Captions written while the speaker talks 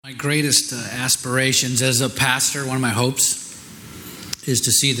My greatest aspirations as a pastor, one of my hopes, is to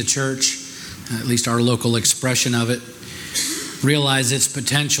see the church, at least our local expression of it, realize its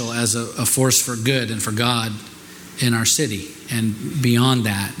potential as a force for good and for God in our city and beyond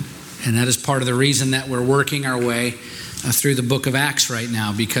that. And that is part of the reason that we're working our way through the book of Acts right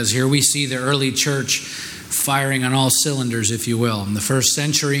now, because here we see the early church firing on all cylinders, if you will. In the first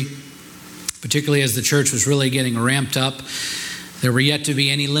century, particularly as the church was really getting ramped up, there were yet to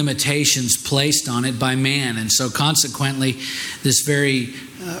be any limitations placed on it by man. And so consequently, this very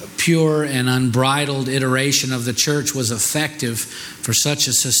pure and unbridled iteration of the church was effective for such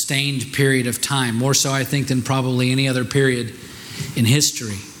a sustained period of time. More so, I think, than probably any other period in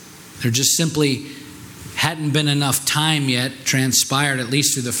history. There just simply hadn't been enough time yet transpired, at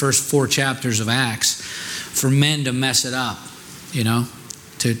least through the first 4 chapters of Acts, for men to mess it up,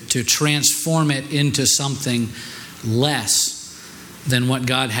 to transform it into something less than what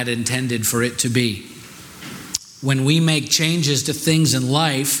God had intended for it to be. When we make changes to things in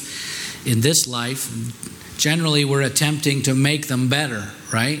life, in this life, generally we're attempting to make them better,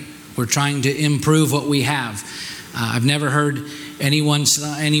 right? We're trying to improve what we have. I've never heard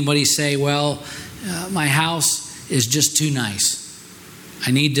anybody say, my house is just too nice. I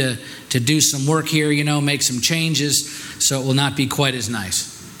need to do some work here, make some changes so it will not be quite as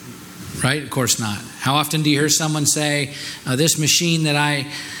nice. Right? Of course not. How often do you hear someone say, this machine that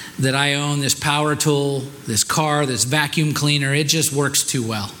I own, this power tool, this car, this vacuum cleaner, it just works too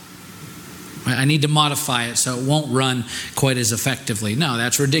well. I need to modify it so it won't run quite as effectively. No,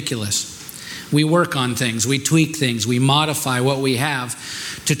 that's ridiculous. We work on things, we tweak things, we modify what we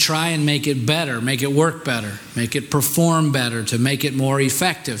have to try and make it better, make it work better, make it perform better, to make it more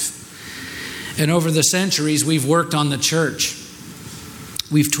effective. And over the centuries, we've worked on the church.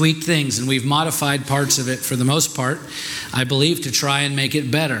 We've tweaked things and we've modified parts of it for the most part, I believe, to try and make it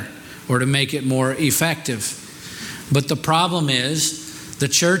better or to make it more effective. But the problem is the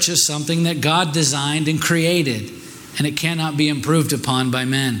church is something that God designed and created, and it cannot be improved upon by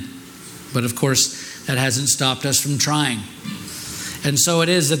men. But of course, that hasn't stopped us from trying. And so it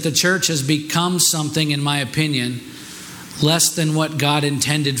is that the church has become something, in my opinion, less than what God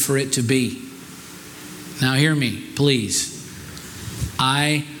intended for it to be. Now hear me, please.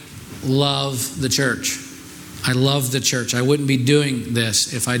 I love the church. I love the church. I wouldn't be doing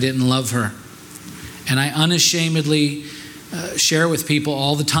this if I didn't love her. And I unashamedly share with people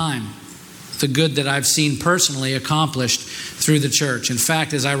all the time the good that I've seen personally accomplished through the church. In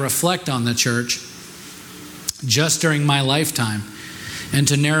fact, as I reflect on the church, just during my lifetime, and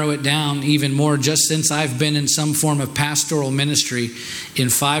to narrow it down even more, just since I've been in some form of pastoral ministry in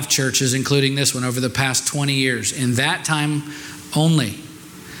 5 churches, including this one, over the past 20 years. In that time only,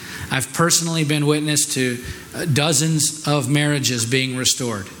 I've personally been witness to dozens of marriages being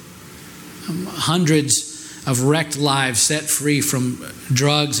restored, hundreds of wrecked lives set free from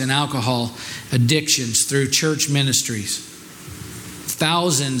drugs and alcohol addictions through church ministries,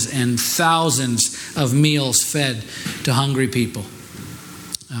 thousands and thousands of meals fed to hungry people,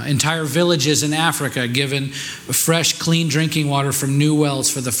 entire villages in Africa given fresh, clean drinking water from new wells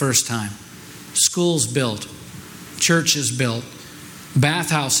for the first time, schools built, churches built,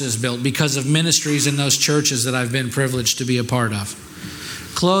 bathhouses built because of ministries in those churches that I've been privileged to be a part of.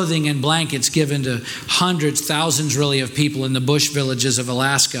 Clothing and blankets given to hundreds, thousands really of people in the bush villages of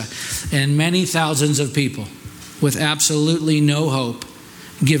Alaska, and many thousands of people with absolutely no hope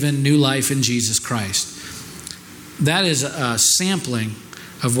given new life in Jesus Christ. That is a sampling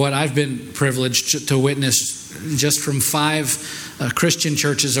of what I've been privileged to witness just from 5 Christian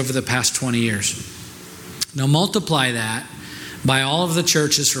churches over the past 20 years. Now multiply that by all of the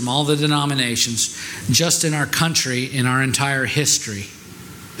churches from all the denominations just in our country, in our entire history.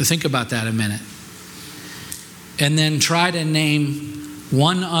 Think about that a minute. And then try to name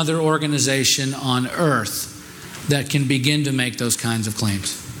one other organization on earth that can begin to make those kinds of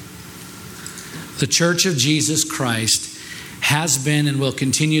claims. The Church of Jesus Christ has been and will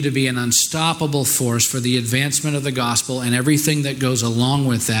continue to be an unstoppable force for the advancement of the gospel and everything that goes along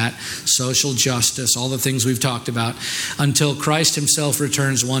with that, social justice, all the things we've talked about, until Christ himself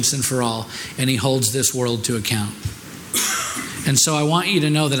returns once and for all and he holds this world to account. And so I want you to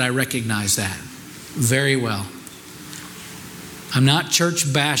know that I recognize that very well. I'm not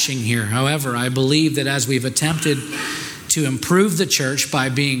church bashing here. However, I believe that as we've attempted to improve the church by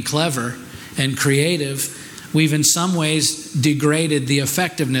being clever and creative, we've in some ways degraded the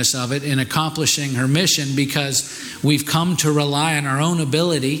effectiveness of it in accomplishing her mission because we've come to rely on our own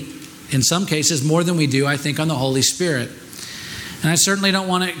ability, in some cases more than we do, I think, on the Holy Spirit. And I certainly don't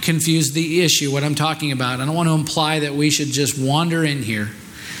want to confuse the issue, what I'm talking about. I don't want to imply that we should just wander in here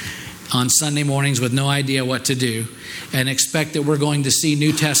on Sunday mornings with no idea what to do and expect that we're going to see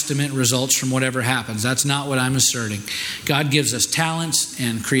New Testament results from whatever happens. That's not what I'm asserting. God gives us talents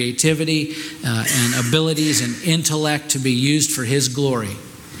and creativity and abilities and intellect to be used for His glory.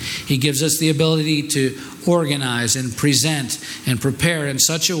 He gives us the ability to organize and present and prepare in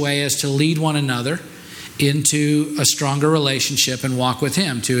such a way as to lead one another into a stronger relationship and walk with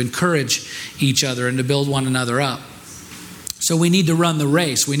Him, to encourage each other and to build one another up. So we need to run the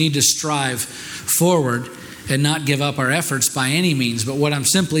race. We need to strive forward and not give up our efforts by any means. But what I'm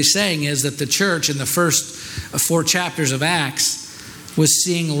simply saying is that the church in the first 4 chapters of Acts was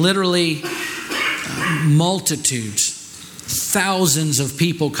seeing literally multitudes, thousands of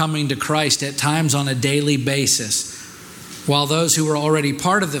people coming to Christ at times on a daily basis, while those who were already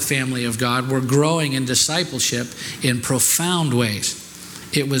part of the family of God were growing in discipleship in profound ways.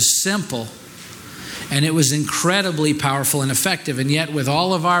 It was simple, and it was incredibly powerful and effective. And yet, with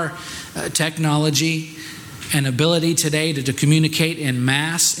all of our technology and ability today to communicate en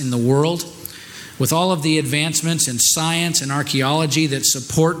masse in the world, with all of the advancements in science and archaeology that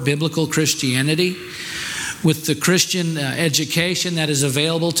support biblical Christianity, with the Christian education that is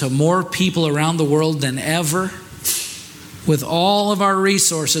available to more people around the world than ever, with all of our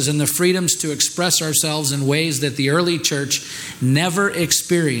resources and the freedoms to express ourselves in ways that the early church never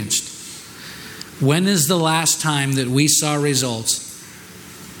experienced, when is the last time that we saw results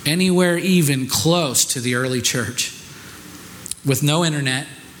anywhere even close to the early church? With no internet,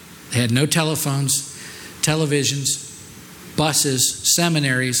 they had no telephones, televisions, buses,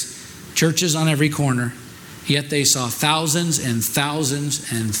 seminaries, churches on every corner, yet they saw thousands and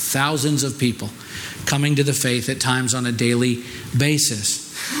thousands and thousands of people coming to the faith at times on a daily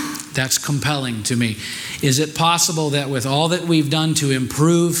basis. That's compelling to me. Is it possible that with all that we've done to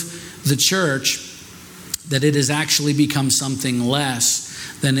improve the church, that it has actually become something less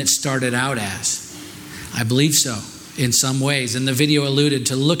than it started out as? I believe so, in some ways. And the video alluded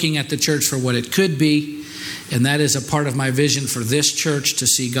to looking at the church for what it could be, and that is a part of my vision for this church, to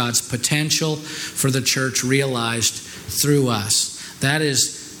see God's potential for the church realized through us. That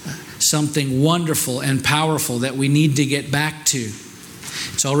is something wonderful and powerful that we need to get back to.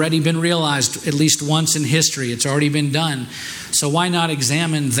 It's already been realized at least once in history. It's already been done. So why not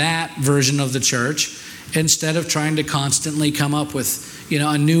examine that version of the church instead of trying to constantly come up with,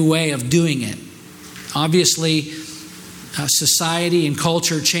 a new way of doing it? Obviously, society and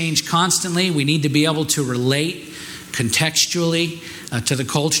culture change constantly. We need to be able to relate contextually to the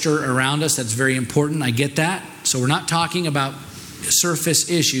culture around us. That's very important. I get that. So we're not talking about surface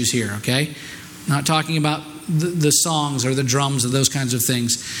issues here, okay? Not talking about the songs or the drums or those kinds of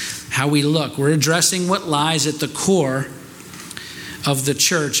things. How we look. We're addressing what lies at the core of the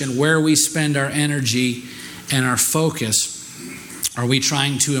church and where we spend our energy and our focus. Are we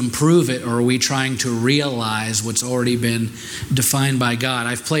trying to improve it, or are we trying to realize what's already been defined by God?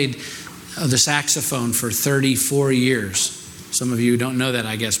 I've played the saxophone for 34 years. Some of you don't know that,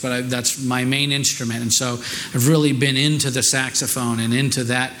 I guess, but that's my main instrument. And so I've really been into the saxophone and into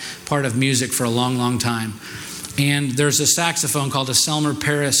that part of music for a long, long time. And there's a saxophone called a Selmer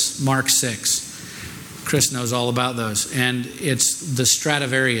Paris Mark VI. Chris knows all about those. And it's the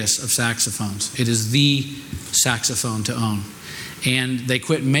Stradivarius of saxophones. It is the saxophone to own. And they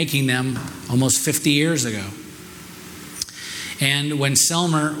quit making them almost 50 years ago. And when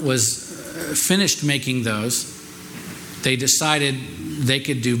Selmer was finished making those, they decided they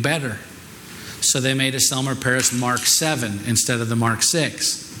could do better. So they made a Selmer Paris Mark VII instead of the Mark VI.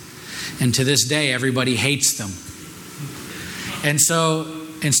 And to this day, everybody hates them. And so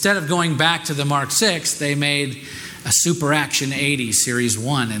instead of going back to the Mark VI, they made a Super Action 80 Series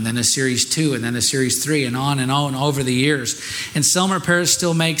 1, and then a Series 2, and then a Series 3, and on over the years. And Selmer Paris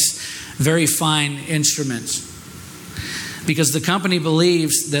still makes very fine instruments, because the company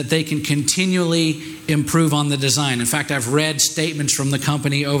believes that they can continually improve on the design. In fact, I've read statements from the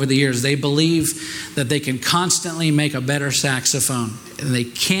company over the years. They believe that they can constantly make a better saxophone. And they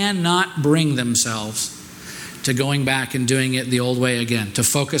cannot bring themselves to going back and doing it the old way again, to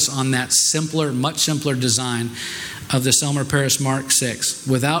focus on that simpler, much simpler design of the Selmer Paris Mark VI.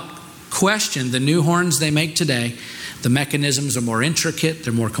 Without question, the new horns they make today, the mechanisms are more intricate,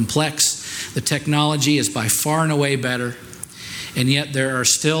 they're more complex. The technology is by far and away better. And yet there are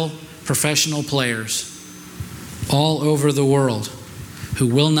still professional players all over the world who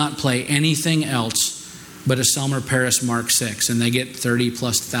will not play anything else but a Selmer Paris Mark VI, and they get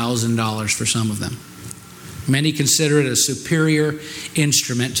 $30,000+ for some of them. Many consider it a superior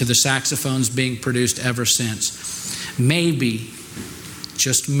instrument to the saxophones being produced ever since. Maybe,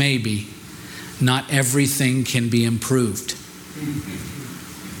 just maybe, not everything can be improved.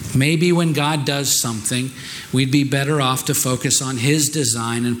 Maybe when God does something, we'd be better off to focus on His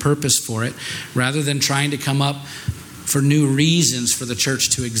design and purpose for it rather than trying to come up for new reasons for the church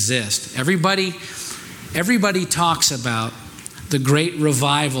to exist. Everybody talks about the great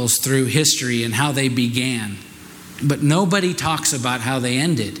revivals through history and how they began, but nobody talks about how they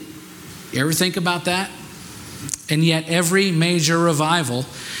ended. You ever think about that? And yet every major revival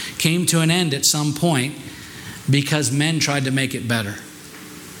came to an end at some point because men tried to make it better.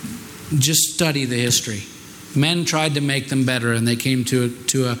 Just study the history. Men tried to make them better and they came to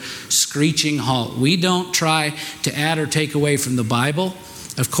a screeching halt. We don't try to add or take away from the Bible.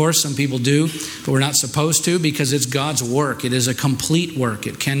 Of course, some people do, but we're not supposed to because it's God's work. It is a complete work.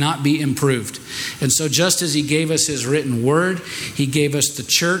 It cannot be improved. And so just as He gave us His written word, He gave us the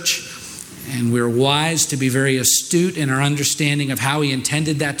church, and we're wise to be very astute in our understanding of how He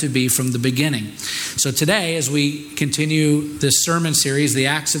intended that to be from the beginning. So today, as we continue this sermon series, The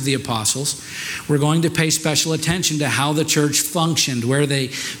Acts of the Apostles, we're going to pay special attention to how the church functioned, where they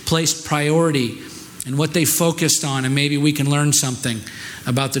placed priority, and what they focused on, and maybe we can learn something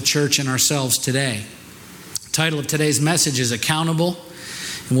about the church and ourselves today. The title of today's message is Accountable,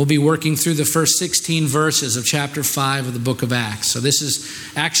 and we'll be working through the first 16 verses of chapter 5 of the book of Acts. So this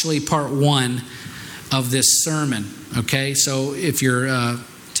is actually part 1 of this sermon, okay? So if you're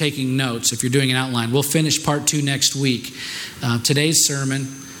taking notes, if you're doing an outline, we'll finish part 2 next week. Today's sermon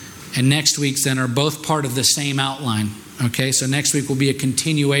and next week's then are both part of the same outline, okay? So next week will be a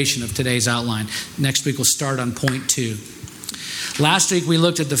continuation of today's outline. Next week we'll start on point 2. Last week we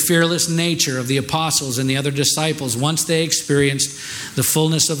looked at the fearless nature of the apostles and the other disciples once they experienced the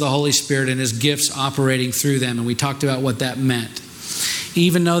fullness of the Holy Spirit and His gifts operating through them. And we talked about what that meant.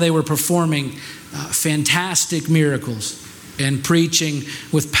 Even though they were performing fantastic miracles and preaching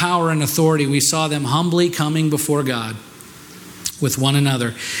with power and authority, we saw them humbly coming before God with one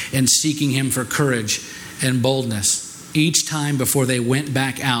another and seeking Him for courage and boldness each time before they went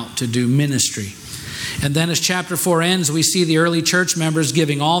back out to do ministry. And then as chapter 4 ends, we see the early church members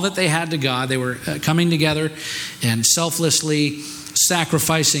giving all that they had to God. They were coming together and selflessly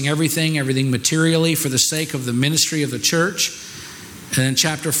sacrificing everything materially for the sake of the ministry of the church. And then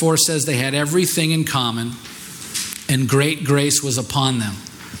chapter 4 says they had everything in common and great grace was upon them.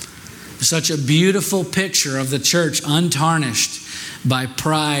 Such a beautiful picture of the church untarnished by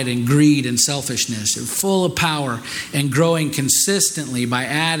pride and greed and selfishness, full of power and growing consistently by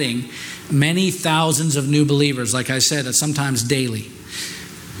adding many thousands of new believers, like I said, sometimes daily.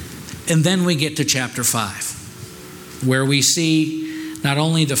 And then we get to chapter 5, where we see not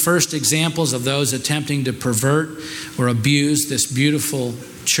only the first examples of those attempting to pervert or abuse this beautiful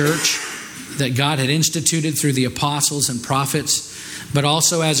church that God had instituted through the apostles and prophets, but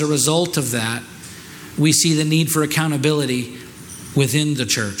also as a result of that, we see the need for accountability within the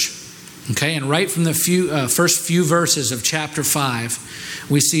church. Okay, and right from the first few verses of chapter 5,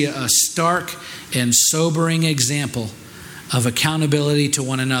 we see a stark and sobering example of accountability to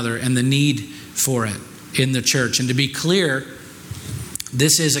one another and the need for it in the church. And to be clear,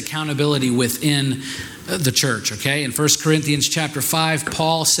 this is accountability within the church, okay? In 1 Corinthians chapter 5,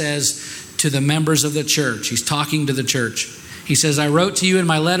 Paul says to the members of the church, he's talking to the church, he says, I wrote to you in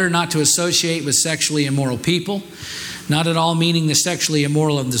my letter not to associate with sexually immoral people, not at all meaning the sexually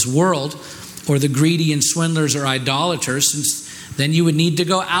immoral of this world, or the greedy and swindlers or idolaters, since then you would need to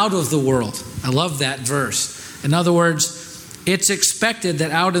go out of the world. I love that verse. In other words, it's expected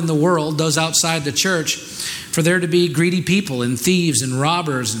that out in the world, those outside the church, for there to be greedy people and thieves and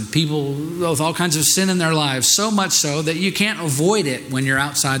robbers and people with all kinds of sin in their lives, so much so that you can't avoid it when you're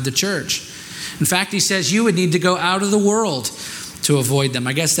outside the church. In fact, he says you would need to go out of the world to avoid them.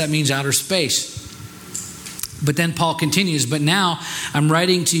 I guess that means outer space. But then Paul continues, but now I'm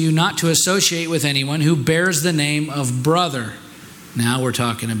writing to you not to associate with anyone who bears the name of brother. Now we're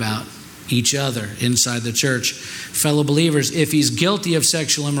talking about each other inside the church. Fellow believers, if he's guilty of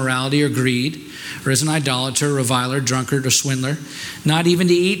sexual immorality or greed, or is an idolater, reviler, drunkard, or swindler, not even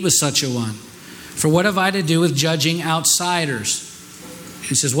to eat with such a one. For what have I to do with judging outsiders?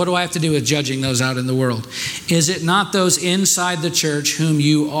 He says, what do I have to do with judging those out in the world? Is it not those inside the church whom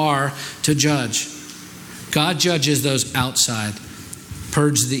you are to judge? God judges those outside.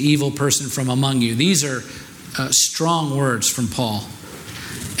 Purge the evil person from among you. These are strong words from Paul.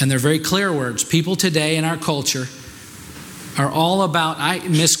 And they're very clear words. People today in our culture are all about,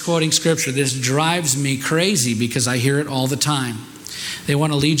 misquoting scripture. This drives me crazy because I hear it all the time. They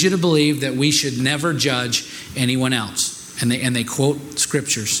want to lead you to believe that we should never judge anyone else. And they quote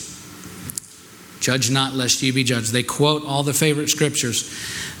scriptures. Judge not lest ye be judged. They quote all the favorite scriptures.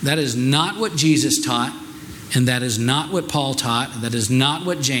 That is not what Jesus taught. And that is not what Paul taught. That is not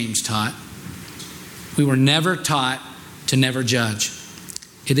what James taught. We were never taught to never judge.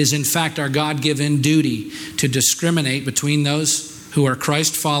 It is in fact our God-given duty to discriminate between those who are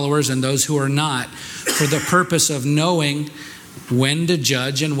Christ followers and those who are not, for the purpose of knowing when to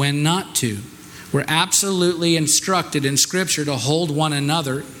judge and when not to. We're absolutely instructed in Scripture to hold one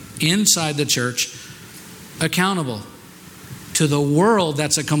another inside the church accountable. To the world,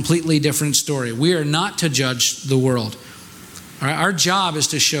 that's a completely different story. We are not to judge the world. Our job is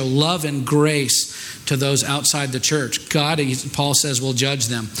to show love and grace to those outside the church. God, Paul says, will judge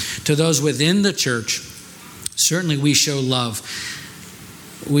them. To those within the church, certainly we show love.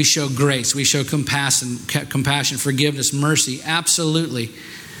 We show grace. We show compassion, forgiveness, mercy. Absolutely.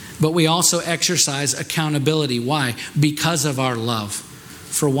 But we also exercise accountability. Why? Because of our love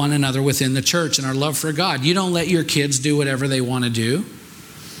for one another within the church and our love for God. You don't let your kids do whatever they want to do,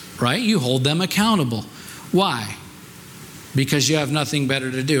 right? You hold them accountable. Why? Because you have nothing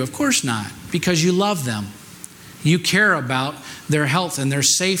better to do? Of course not. Because you love them. You care about their health and their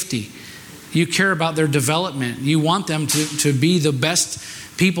safety. You care about their development. You want them to be the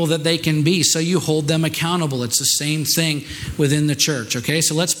best people that they can be, so you hold them accountable. It's the same thing within the church, okay?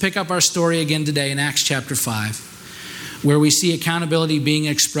 So let's pick up our story again today in Acts chapter 5, where we see accountability being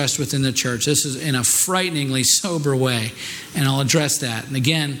expressed within the church. This is in a frighteningly sober way, and I'll address that. And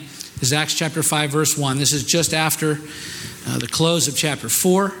again, this is Acts chapter 5, verse 1. This is just after the close of chapter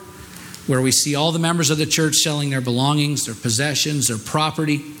 4, where we see all the members of the church selling their belongings, their possessions, their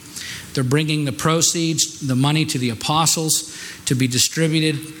property. They're bringing the proceeds, the money to the apostles to be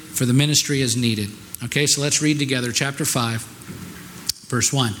distributed for the ministry as needed. Okay, so let's read together chapter 5,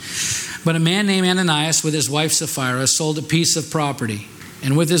 verse 1. But a man named Ananias with his wife Sapphira sold a piece of property.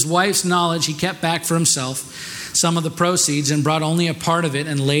 And with his wife's knowledge, he kept back for himself some of the proceeds and brought only a part of it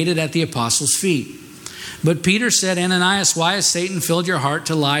and laid it at the apostles' feet. But Peter said, Ananias, why has Satan filled your heart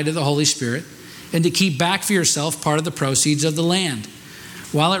to lie to the Holy Spirit and to keep back for yourself part of the proceeds of the land?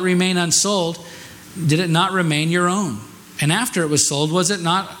 While it remained unsold, did it not remain your own? And after it was sold, was it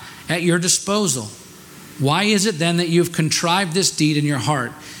not at your disposal? Why is it then that you've contrived this deed in your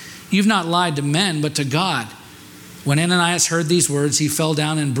heart? You've not lied to men, but to God. When Ananias heard these words, he fell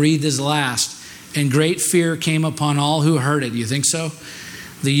down and breathed his last, and great fear came upon all who heard it. You think so?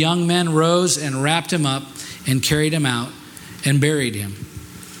 The young men rose and wrapped him up and carried him out and buried him.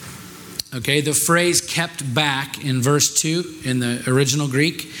 Okay, the phrase kept back in verse 2 in the original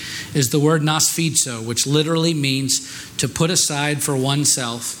Greek is the word nosphizo, which literally means to put aside for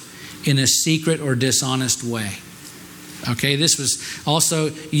oneself in a secret or dishonest way. Okay, this was also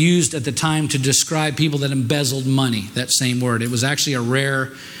used at the time to describe people that embezzled money, that same word. It was actually a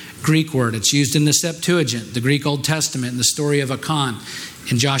rare Greek word. It's used in the Septuagint, the Greek Old Testament, in the story of Achan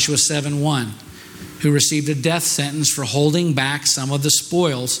in Joshua 7:1, who received a death sentence for holding back some of the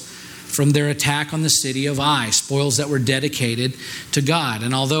spoils from their attack on the city of Ai, spoils that were dedicated to God.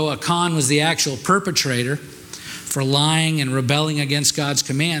 And although Achan was the actual perpetrator for lying and rebelling against God's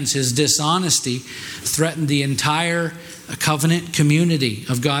commands, his dishonesty threatened the entire covenant community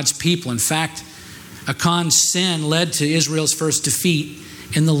of God's people. In fact, Achan's sin led to Israel's first defeat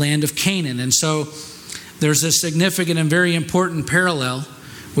in the land of Canaan. And so there's a significant and very important parallel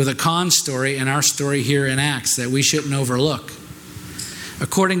with Achan's story and our story here in Acts that we shouldn't overlook.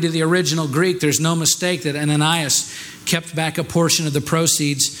 According to the original Greek, there's no mistake that Ananias kept back a portion of the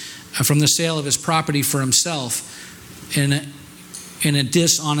proceeds from the sale of his property for himself in a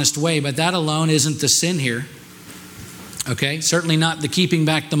dishonest way. But that alone isn't the sin here. Okay, certainly not the keeping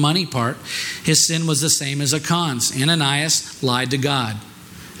back the money part. His sin was the same as Achan's. Ananias lied to God,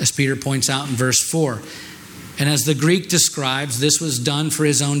 as Peter points out in verse 4. And as the Greek describes, this was done for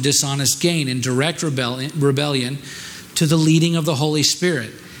his own dishonest gain in direct rebellion to the leading of the Holy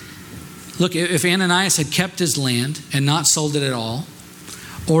Spirit. Look, if Ananias had kept his land and not sold it at all,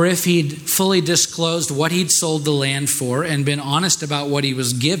 or if he'd fully disclosed what he'd sold the land for and been honest about what he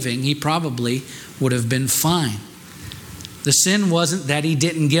was giving, he probably would have been fine. The sin wasn't that he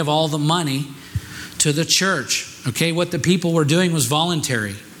didn't give all the money to the church. Okay, what the people were doing was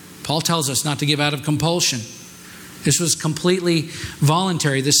voluntary. Paul tells us not to give out of compulsion. This was completely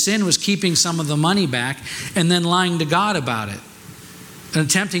voluntary. The sin was keeping some of the money back and then lying to God about it, and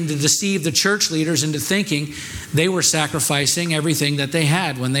attempting to deceive the church leaders into thinking they were sacrificing everything that they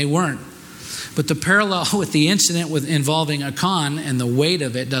had when they weren't. But the parallel with the incident involving Achan and the weight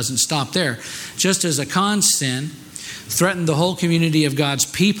of it doesn't stop there. Just as Achan's sin threatened the whole community of God's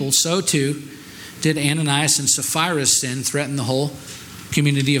people, so too did Ananias and Sapphira's sin threaten the whole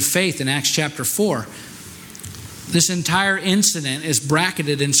community of faith in Acts chapter 4. This entire incident is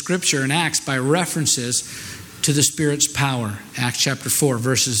bracketed in Scripture in Acts by references to the Spirit's power. Acts chapter 4,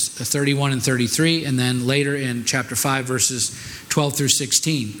 verses 31 and 33, and then later in chapter 5, verses 12 through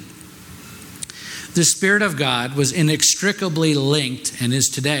 16. The Spirit of God was inextricably linked, and is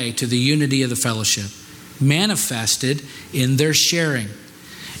today, to the unity of the fellowship, manifested in their sharing.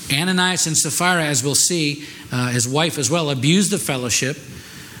 Ananias and Sapphira, as we'll see, his wife as well, abused the fellowship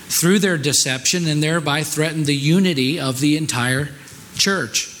through their deception and thereby threatened the unity of the entire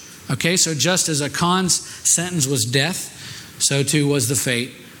church. Okay, so just as Achan's sentence was death, so too was the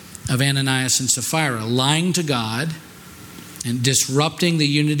fate of Ananias and Sapphira. Lying to God and disrupting the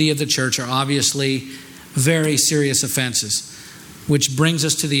unity of the church are obviously very serious offenses, which brings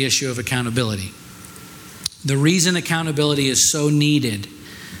us to the issue of accountability. The reason accountability is so needed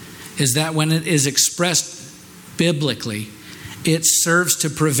is that when it is expressed biblically, it serves to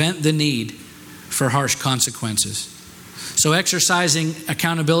prevent the need for harsh consequences. So exercising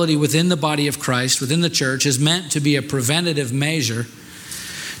accountability within the body of Christ, within the church, is meant to be a preventative measure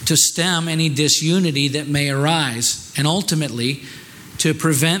to stem any disunity that may arise, and ultimately to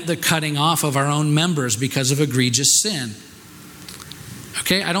prevent the cutting off of our own members because of egregious sin.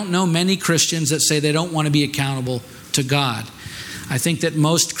 Okay, I don't know many Christians that say they don't want to be accountable to God. I think that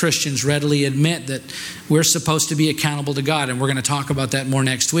most Christians readily admit that we're supposed to be accountable to God, and we're going to talk about that more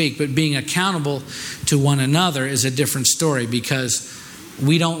next week. But being accountable to one another is a different story, because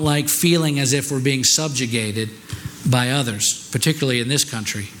we don't like feeling as if we're being subjugated by others, particularly in this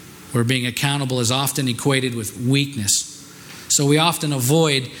country, where being accountable is often equated with weakness. So we often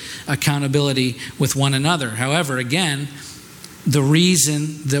avoid accountability with one another. However, again, the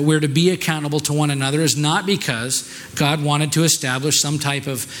reason that we're to be accountable to one another is not because God wanted to establish some type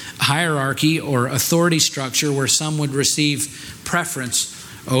of hierarchy or authority structure where some would receive preference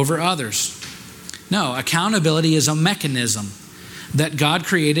over others. No, accountability is a mechanism that God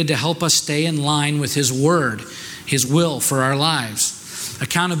created to help us stay in line with His Word, His will for our lives.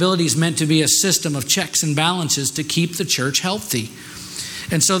 Accountability is meant to be a system of checks and balances to keep the church healthy.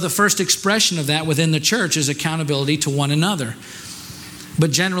 And so the first expression of that within the church is accountability to one another.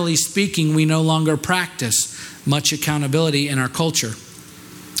 But generally speaking, we no longer practice much accountability in our culture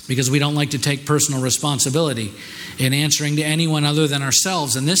because we don't like to take personal responsibility in answering to anyone other than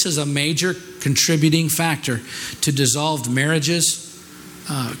ourselves. And this is a major contributing factor to dissolved marriages,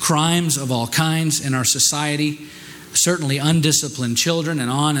 crimes of all kinds in our society, certainly undisciplined children, and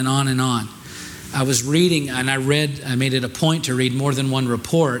on and on and on. I was reading, and I made it a point to read more than one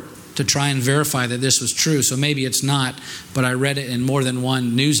report to try and verify that this was true. So maybe it's not, but I read it in more than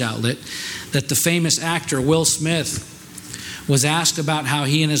one news outlet, that the famous actor Will Smith was asked about how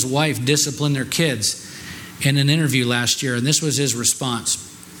he and his wife disciplined their kids in an interview last year, and this was his response.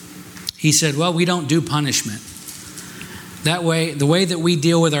 He said, well, we don't do punishment. That way, the way that we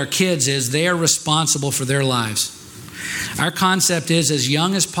deal with our kids is they are responsible for their lives. Our concept is, as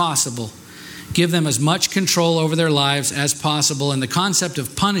young as possible, give them as much control over their lives as possible. And the concept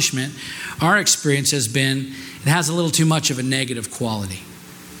of punishment, our experience has been, it has a little too much of a negative quality.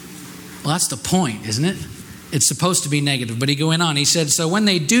 Well, that's the point, isn't it? It's supposed to be negative. But he went on. He said, so when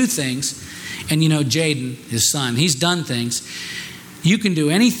they do things, and Jaden, his son, he's done things, you can do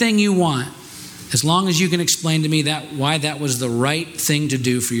anything you want as long as you can explain to me why that was the right thing to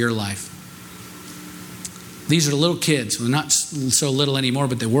do for your life. These are little kids. Well, not so little anymore,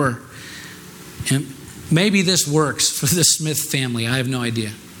 but they were. And maybe this works for the Smith family. I have no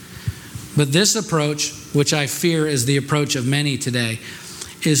idea. But this approach, which I fear is the approach of many today,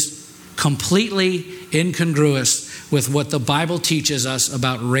 is completely incongruous with what the Bible teaches us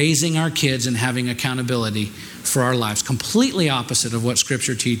about raising our kids and having accountability for our lives. Completely opposite of what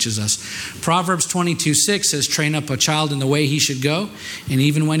Scripture teaches us. Proverbs 22:6 says, train up a child in the way he should go, and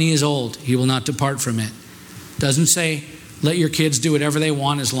even when he is old, he will not depart from it. Doesn't say, let your kids do whatever they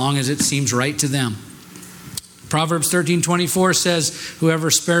want as long as it seems right to them. Proverbs 13:24 says, whoever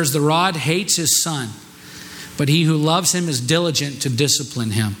spares the rod hates his son, but he who loves him is diligent to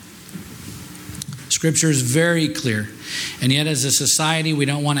discipline him. Scripture is very clear. And yet as a society, we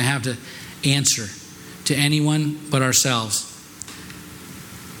don't want to have to answer to anyone but ourselves.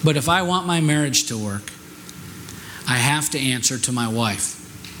 But if I want my marriage to work, I have to answer to my wife.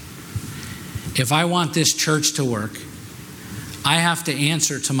 If I want this church to work, I have to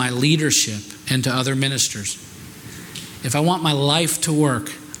answer to my leadership and to other ministers. If I want my life to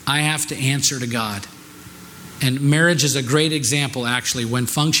work, I have to answer to God. And marriage is a great example, actually, when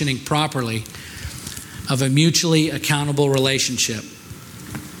functioning properly, of a mutually accountable relationship.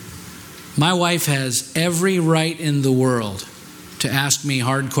 My wife has every right in the world to ask me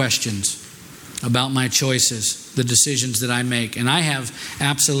hard questions about my choices, the decisions that I make. And I have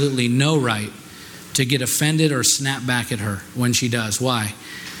absolutely no right to get offended or snap back at her when she does. Why?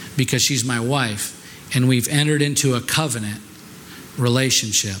 Because she's my wife, and we've entered into a covenant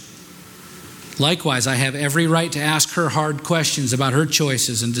relationship. Likewise, I have every right to ask her hard questions about her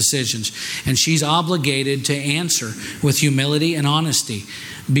choices and decisions, and she's obligated to answer with humility and honesty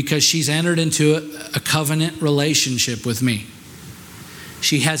because she's entered into a covenant relationship with me.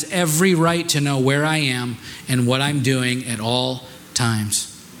 She has every right to know where I am and what I'm doing at all times.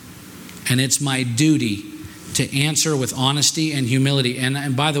 And it's my duty to answer with honesty and humility.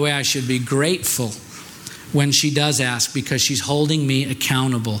 And by the way, I should be grateful when she does ask, because she's holding me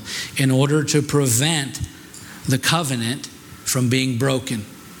accountable in order to prevent the covenant from being broken.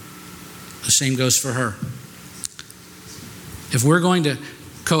 The same goes for her. If we're going to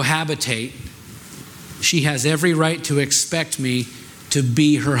cohabitate, she has every right to expect me to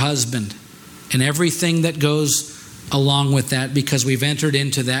be her husband and everything that goes along with that, because we've entered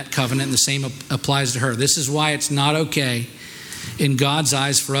into that covenant. The same applies to her. This is why it's not okay in God's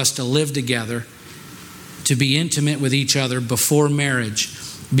eyes for us to live together, to be intimate with each other before marriage,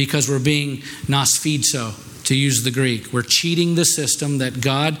 because we're being nosphizo, to use the Greek. We're cheating the system that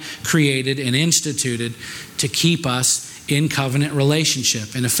God created and instituted to keep us in covenant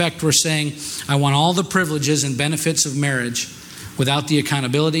relationship. In effect, we're saying, I want all the privileges and benefits of marriage without the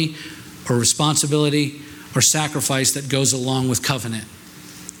accountability or responsibility or sacrifice that goes along with covenant.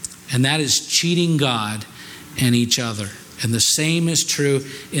 And that is cheating God and each other. And the same is true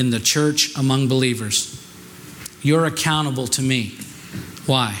in the church among believers. You're accountable to me.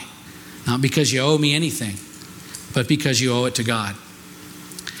 Why? Not because you owe me anything, but because you owe it to God.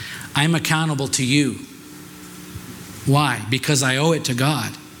 I'm accountable to you. Why? Because I owe it to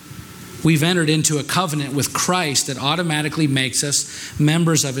God. We've entered into a covenant with Christ that automatically makes us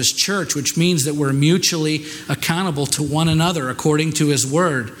members of His church, which means that we're mutually accountable to one another according to His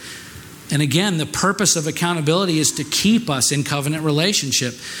word. And again, the purpose of accountability is to keep us in covenant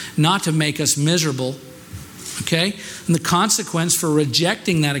relationship, not to make us miserable. Okay? And the consequence for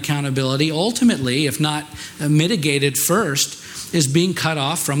rejecting that accountability, ultimately, if not mitigated first, is being cut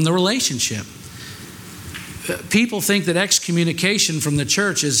off from the relationship. People think that excommunication from the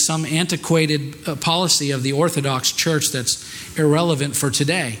church is some antiquated policy of the Orthodox Church that's irrelevant for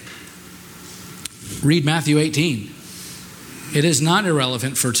today. Read Matthew 18. It is not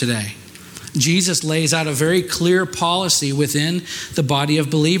irrelevant for today. Jesus lays out a very clear policy within the body of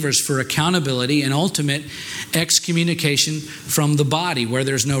believers for accountability and ultimate excommunication from the body where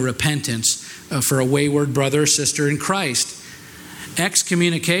there's no repentance for a wayward brother or sister in Christ.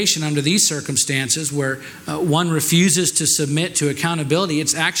 Excommunication under these circumstances where one refuses to submit to accountability,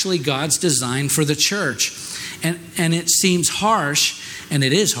 it's actually God's design for the church. And it seems harsh, and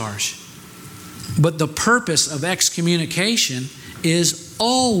it is harsh. But the purpose of excommunication is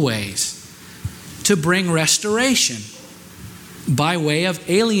always to bring restoration by way of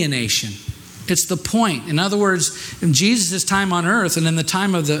alienation. It's the point. In other words, in Jesus' time on earth and in the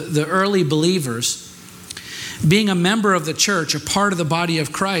time of the early believers, being a member of the church, a part of the body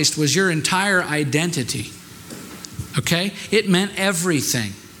of Christ, was your entire identity. Okay? It meant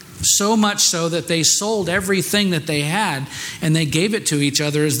everything. So much so that they sold everything that they had and they gave it to each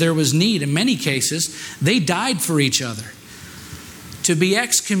other as there was need. In many cases, they died for each other. To be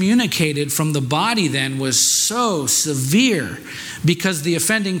excommunicated from the body then was so severe because the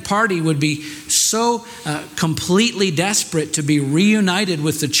offending party would be so completely desperate to be reunited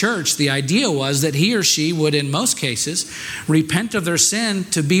with the church. The idea was that he or she would, in most cases, repent of their sin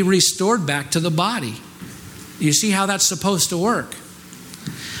to be restored back to the body. You see how that's supposed to work?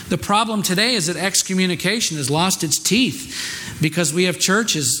 The problem today is that excommunication has lost its teeth because we have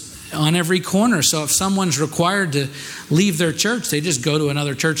churches on every corner. So if someone's required to leave their church, they just go to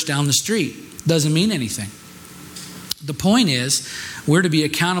another church down the street. Doesn't mean anything. The point is, we're to be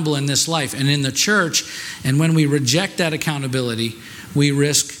accountable in this life and in the church. And when we reject that accountability, we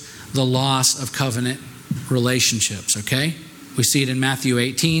risk the loss of covenant relationships, okay? We see it in Matthew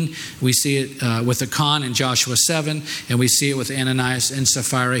 18. We see it with Achan in Joshua 7. And we see it with Ananias and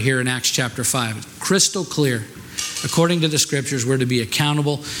Sapphira here in Acts chapter 5. Crystal clear. According to the scriptures, we're to be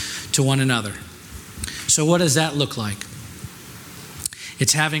accountable to one another. So what does that look like?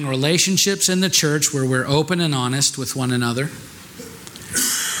 It's having relationships in the church where we're open and honest with one another,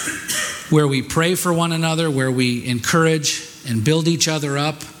 where we pray for one another, where we encourage and build each other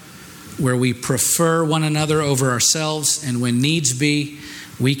up, where we prefer one another over ourselves, and when needs be,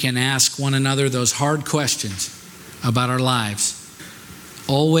 we can ask one another those hard questions about our lives,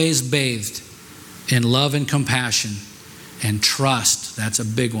 always bathed in love and compassion and trust. That's a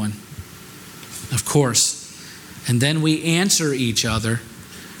big one, of course. And then we answer each other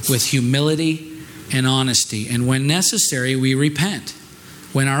with humility and honesty. And when necessary, we repent.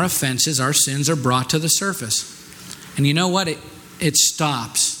 When our offenses, our sins are brought to the surface. And you know what? It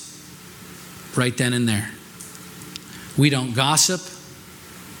stops right then and there. We don't gossip.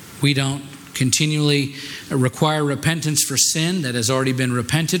 We don't continually require repentance for sin that has already been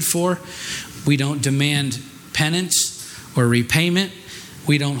repented for. We don't demand penance or repayment.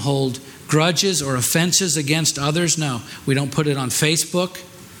 We don't hold grudges or offenses against others. No, we don't put it on Facebook.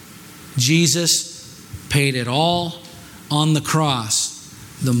 Jesus paid it all on the cross.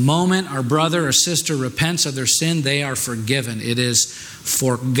 The moment our brother or sister repents of their sin, they are forgiven. It is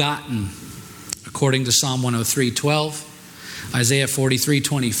forgotten, according to Psalm 103:12, Isaiah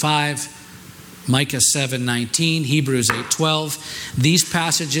 43:25, Micah 7:19, Hebrews 8:12. These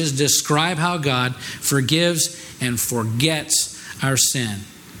passages describe how God forgives and forgets our sin.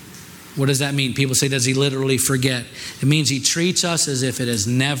 What does that mean? People say, does he literally forget? It means he treats us as if it has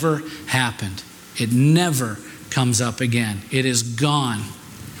never happened. It never comes up again. It is gone.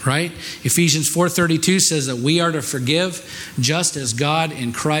 Right? Ephesians 4:32 says that we are to forgive just as God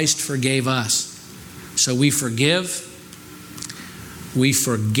in Christ forgave us. So we forgive, we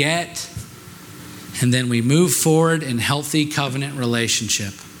forget, and then we move forward in healthy covenant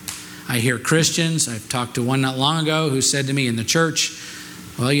relationship. I hear Christians, I've talked to one not long ago who said to me in the church,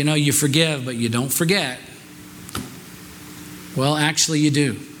 well, you know, you forgive, but you don't forget. Well, actually you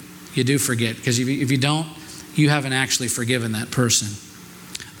do. You do forget, because if you don't, you haven't actually forgiven that person.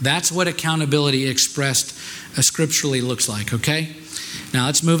 That's what accountability expressed scripturally looks like, okay? Now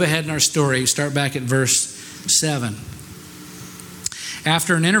let's move ahead in our story. Start back at verse 7.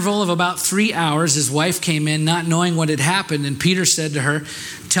 After an interval of about 3 hours, his wife came in not knowing what had happened, and Peter said to her,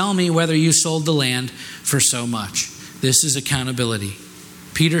 tell me whether you sold the land for so much. This is accountability.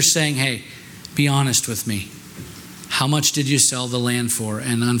 Peter's saying, hey, be honest with me. How much did you sell the land for?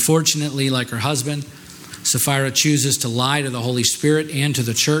 And unfortunately, like her husband, Sapphira chooses to lie to the Holy Spirit and to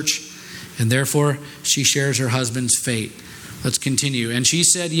the church, and therefore she shares her husband's fate. Let's continue. And she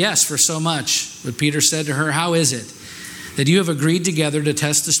said, yes, for so much. But Peter said to her, how is it that you have agreed together to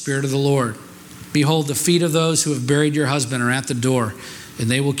test the Spirit of the Lord? Behold, the feet of those who have buried your husband are at the door, and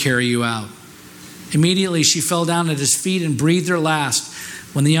they will carry you out. Immediately she fell down at his feet and breathed her last.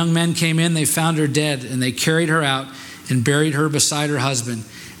 When the young men came in, they found her dead, and they carried her out and buried her beside her husband.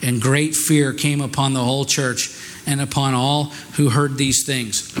 And great fear came upon the whole church and upon all who heard these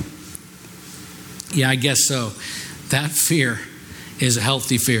things. Yeah, I guess so. That fear is a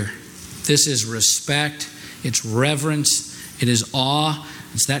healthy fear. This is respect. It's reverence. It is awe.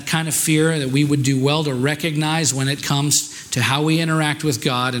 It's that kind of fear that we would do well to recognize when it comes to how we interact with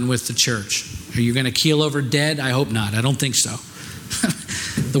God and with the church. Are you going to keel over dead? I hope not. I don't think so.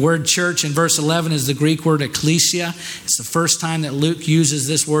 The word church in verse 11 is the Greek word ecclesia. It's the first time that Luke uses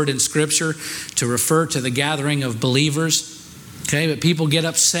this word in Scripture to refer to the gathering of believers. Okay, but people get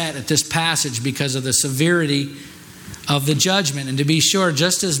upset at this passage because of the severity of the judgment. And to be sure,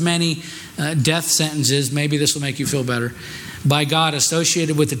 just as many death sentences, maybe this will make you feel better, by God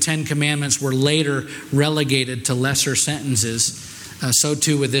associated with the Ten Commandments were later relegated to lesser sentences. So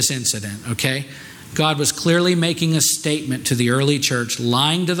too with this incident, okay? God was clearly making a statement to the early church.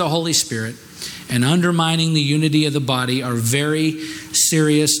 Lying to the Holy Spirit and undermining the unity of the body are very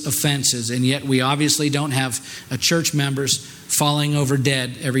serious offenses. And yet we obviously don't have church members falling over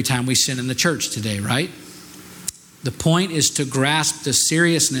dead every time we sin in the church today, right? The point is to grasp the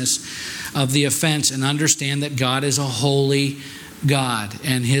seriousness of the offense and understand that God is a holy God,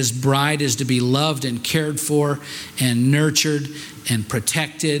 and his bride is to be loved and cared for and nurtured and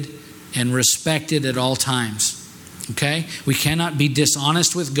protected and respected at all times. Okay? We cannot be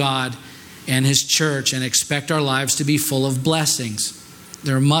dishonest with God and his church and expect our lives to be full of blessings.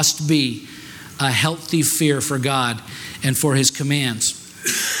 There must be a healthy fear for God and for his commands.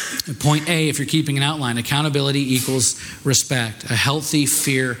 Point A, if you're keeping an outline, accountability equals respect, a healthy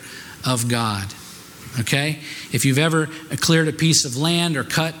fear of God. Okay? If you've ever cleared a piece of land or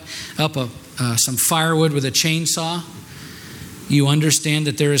cut up some firewood with a chainsaw, you understand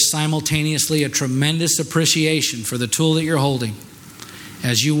that there is simultaneously a tremendous appreciation for the tool that you're holding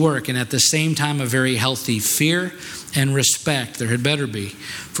as you work, and at the same time a very healthy fear and respect, there had better be,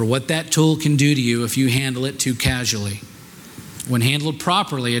 for what that tool can do to you if you handle it too casually. When handled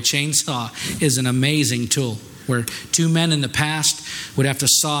properly, a chainsaw is an amazing tool, where two men in the past would have to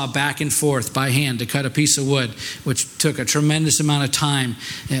saw back and forth by hand to cut a piece of wood, which took a tremendous amount of time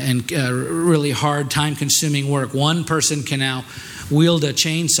and really hard, time-consuming work. One person can now wield a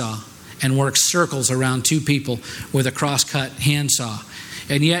chainsaw and work circles around two people with a cross-cut handsaw.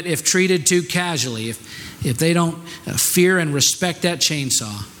 And yet, if treated too casually, if they don't fear and respect that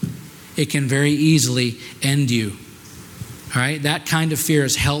chainsaw, it can very easily end you. All right? That kind of fear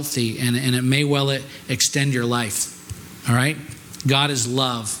is healthy, and it may well extend your life. All right? God is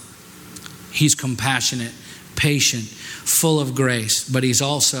love. He's compassionate, patient, full of grace, but He's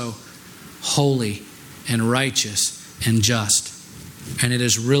also holy and righteous and just. And it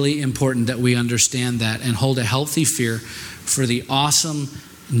is really important that we understand that and hold a healthy fear for the awesome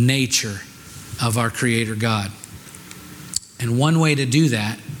nature of our Creator God. And one way to do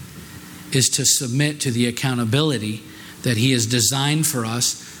that is to submit to the accountability that He has designed for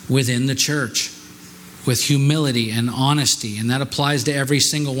us within the church, with humility and honesty. And that applies to every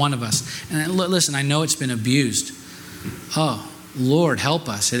single one of us. And listen, I know it's been abused. Oh, Lord, help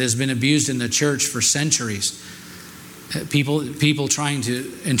us. It has been abused in the church for centuries. People trying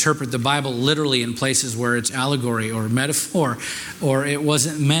to interpret the Bible literally in places where it's allegory or metaphor, or it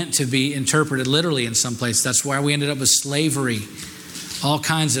wasn't meant to be interpreted literally in some place. That's why we ended up with slavery, all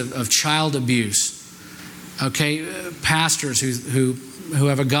kinds of child abuse. Okay, pastors who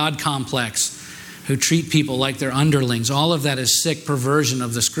have a God complex, who treat people like they're underlings. All of that is sick perversion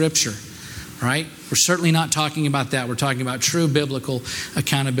of the Scripture, right? We're certainly not talking about that. We're talking about true biblical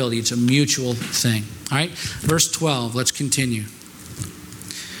accountability. It's a mutual thing. All right, verse 12, let's continue.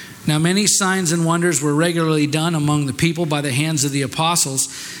 Now many signs and wonders were regularly done among the people by the hands of the apostles,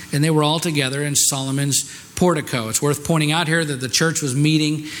 and they were all together in Solomon's portico. It's worth pointing out here that the church was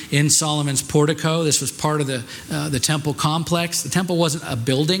meeting in Solomon's portico. This was part of the temple complex. The temple wasn't a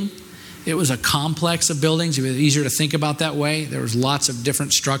building. It was a complex of buildings. It was easier to think about that way. There was lots of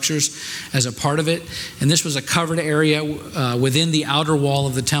different structures as a part of it. And this was a covered area within the outer wall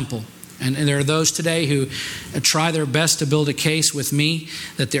of the temple. And there are those today who try their best to build a case with me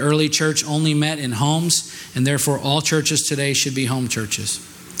that the early church only met in homes, and therefore all churches today should be home churches.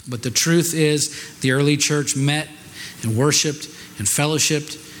 But the truth is the early church met and worshiped and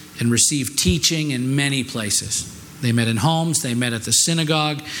fellowshiped and received teaching in many places. They met in homes, they met at the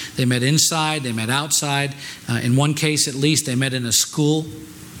synagogue, they met inside, they met outside. In one case at least, they met in a school.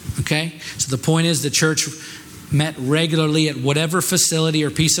 Okay? So the point is the church met regularly at whatever facility or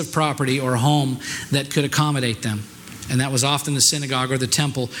piece of property or home that could accommodate them. And that was often the synagogue or the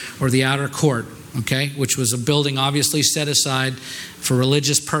temple or the outer court, okay, which was a building obviously set aside for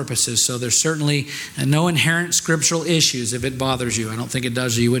religious purposes. So there's certainly no inherent scriptural issues if it bothers you. I don't think it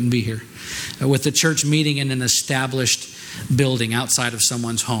does, or you wouldn't be here. With the church meeting in an established building outside of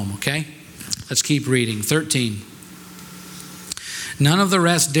someone's home, okay? Let's keep reading. 13. None of the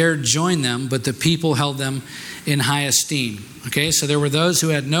rest dared join them, but the people held them in high esteem. Okay, so there were those who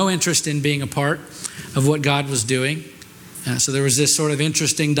had no interest in being a part of what God was doing. So there was this sort of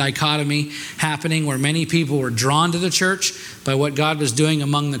interesting dichotomy happening where many people were drawn to the church by what God was doing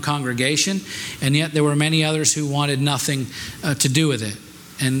among the congregation, and yet there were many others who wanted nothing to do with it.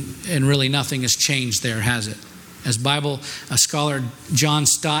 And really nothing has changed there, has it? As Bible scholar John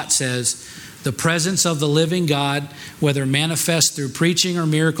Stott says, the presence of the living God, whether manifest through preaching or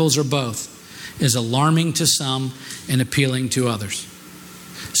miracles or both, is alarming to some and appealing to others.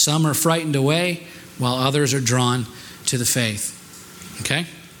 Some are frightened away, while others are drawn to the faith. Okay?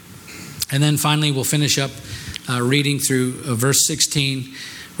 And then finally, we'll finish up reading through verse 16,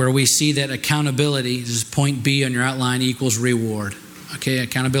 where we see that accountability, this is point B on your outline, equals reward. Okay,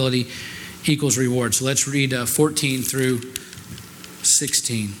 accountability equals reward. So let's read 14 through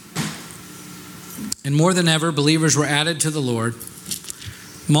 16. And more than ever, believers were added to the Lord,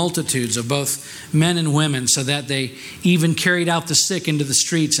 multitudes of both men and women, so that they even carried out the sick into the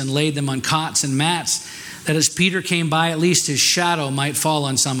streets and laid them on cots and mats, that as Peter came by, at least his shadow might fall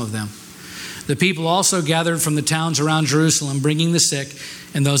on some of them. The people also gathered from the towns around Jerusalem, bringing the sick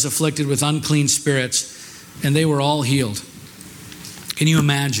and those afflicted with unclean spirits, and they were all healed. Can you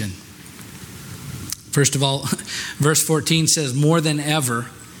imagine? First of all, verse 14 says, more than ever,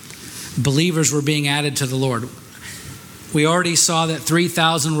 believers were being added to the Lord. We already saw that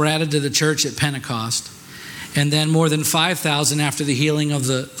 3,000 were added to the church at Pentecost, and then more than 5,000 after the healing of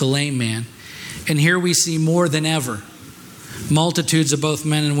the lame man. And here we see more than ever, multitudes of both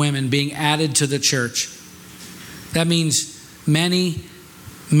men and women being added to the church. That means many,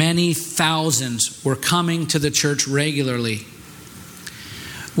 many thousands were coming to the church regularly.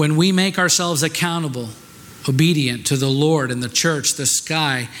 When we make ourselves accountable, obedient to the Lord and the church, the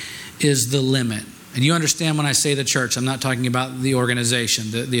sky is the limit. And you understand when I say the church, I'm not talking about the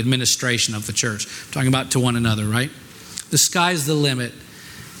organization, the administration of the church. I'm talking about to one another, right? The sky's the limit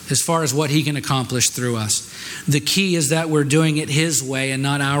as far as what He can accomplish through us. The key is that we're doing it His way and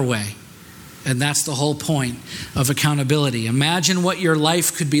not our way. And that's the whole point of accountability. Imagine what your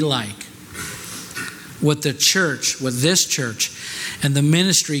life could be like. What the church, what this church and the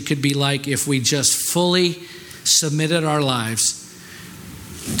ministry could be like if we just fully submitted our lives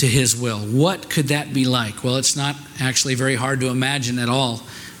to His will. What could that be like? Well, it's not actually very hard to imagine at all,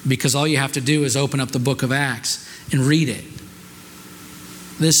 because all you have to do is open up the book of Acts and read it.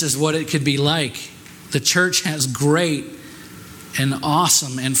 This is what it could be like. The church has great and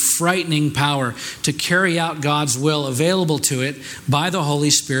awesome and frightening power to carry out God's will available to it by the Holy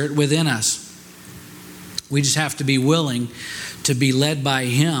Spirit within us. We just have to be willing to be led by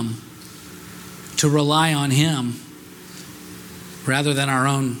Him, to rely on Him rather than our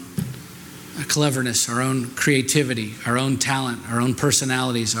own cleverness, our own creativity, our own talent, our own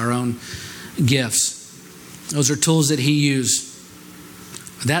personalities, our own gifts. Those are tools that He used.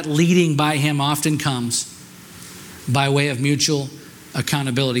 That leading by Him often comes by way of mutual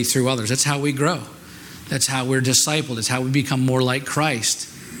accountability through others. That's how we grow. That's how we're discipled. It's how we become more like Christ.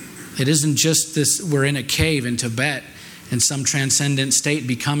 It isn't just this, we're in a cave in Tibet in some transcendent state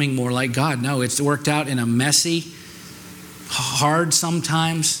becoming more like God. No, it's worked out in a messy, hard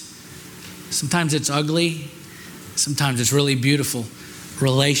sometimes. Sometimes it's ugly. Sometimes it's really beautiful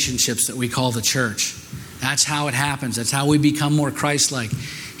relationships that we call the church. That's how it happens. That's how we become more Christ-like.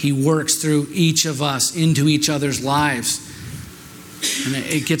 He works through each of us into each other's lives. And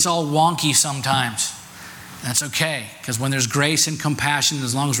it gets all wonky sometimes. That's okay, because when there's grace and compassion,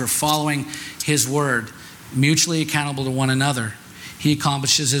 as long as we're following His word, mutually accountable to one another, He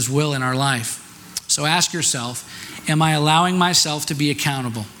accomplishes His will in our life. So ask yourself, am I allowing myself to be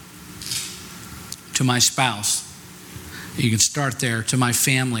accountable to my spouse? You can start there, to my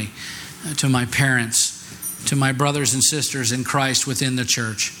family, to my parents, to my brothers and sisters in Christ within the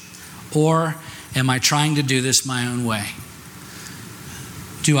church? Or am I trying to do this my own way?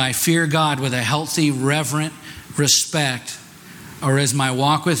 Do I fear God with a healthy, reverent respect? Or is my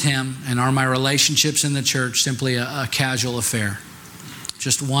walk with Him and are my relationships in the church simply a casual affair?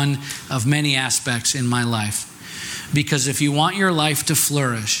 Just one of many aspects in my life. Because if you want your life to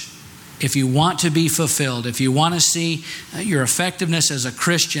flourish, if you want to be fulfilled, if you want to see your effectiveness as a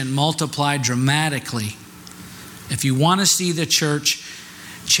Christian multiplied dramatically, if you want to see the church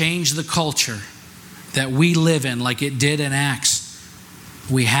change the culture that we live in like it did in Acts,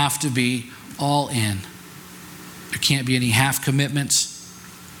 we have to be all in. There can't be any half commitments,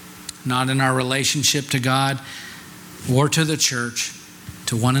 not in our relationship to God or to the church,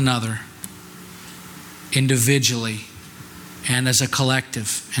 to one another, individually and as a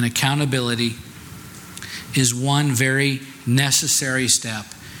collective. And accountability is one very necessary step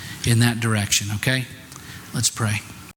in that direction, okay? Let's pray.